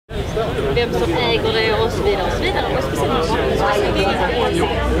vem som äger det och så vidare och så vidare. Och speciellt det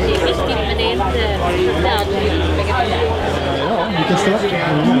är viktigt, men det är inte där du vill lägga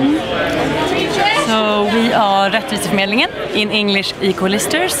So we are Rättviseförmedlingen, in English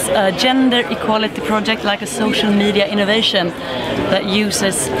Equalisters, a gender equality project like a social media innovation that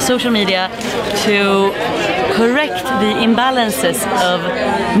uses social media to correct the imbalances of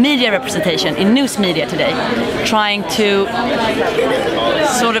media representation in news media today, trying to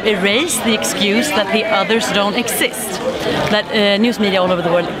sort of erase the excuse that the others don't exist, that news media all over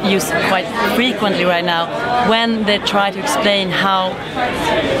the world use quite frequently right now when they try to explain how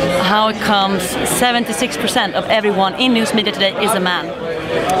it comes 76% of everyone in news media today is a man.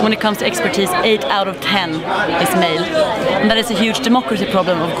 When it comes to expertise, 8 out of 10 is male. And that is a huge democracy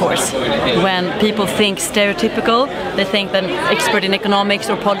problem, of course. When people think stereotypical, they think that an expert in economics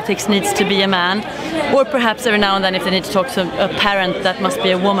or politics needs to be a man, or perhaps every now and then if they need to talk to a parent, that must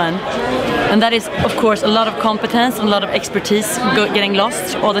be a woman. And that is, of course, a lot of competence and a lot of expertise getting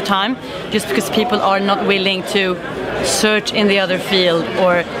lost all the time, just because people are not willing to search in the other field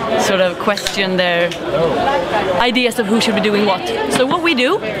or sort of question their ideas of who should be doing what. So what we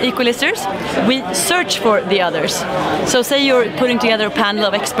do, Equalisters, we search for the others. So say you're putting together a panel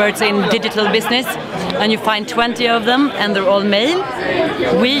of experts in digital business and you find 20 of them and they're all male.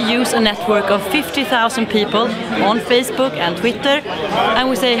 We use a network of 50,000 people on Facebook and Twitter, and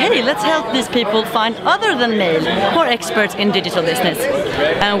we say, hey, let's help these people find other than male who are experts in digital business.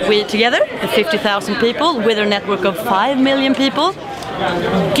 And we together, the 50,000 people with a network of 5 million people,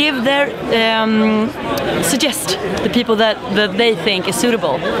 give their suggest the people that they think is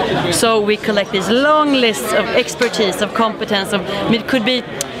suitable. So we collect these long lists of expertise, of competence, it could be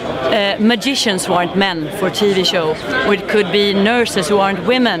magicians who aren't men for a TV show, or it could be nurses who aren't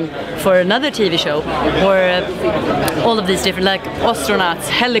women for another TV show, or all of these different, like astronauts,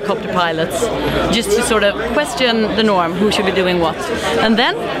 helicopter pilots, just to sort of question the norm, who should be doing what. And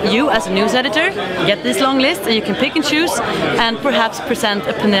then you, as a news editor, get this long list and you can pick and choose and perhaps present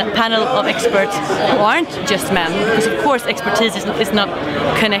a panel of experts who aren't just men, because of course expertise is not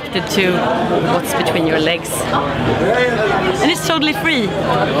connected to what's between your legs. And it's totally free.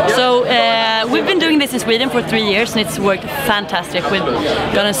 So we've been doing this in Sweden for 3 years and it's worked fantastic. We've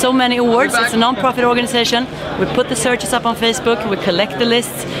gotten so many awards. It's a non-profit organization. We put the searches up on Facebook, we collect the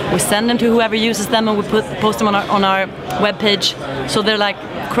lists, we send them to whoever uses them, and we post them on our webpage. So they're like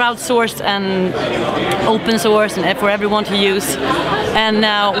crowdsourced and open source and for everyone to use. And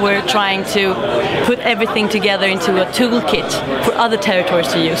now we're trying to put everything together into a toolkit for other territories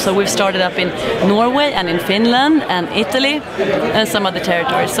to use. So we've started up in Norway and in Finland and Italy and some other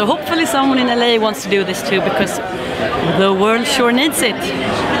territories. So hopefully someone in LA wants to do this too, because the world sure needs it.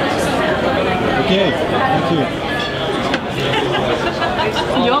 Okay, thank you.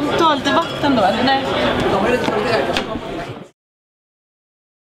 Jag tar lite vatten då, eller? Nej.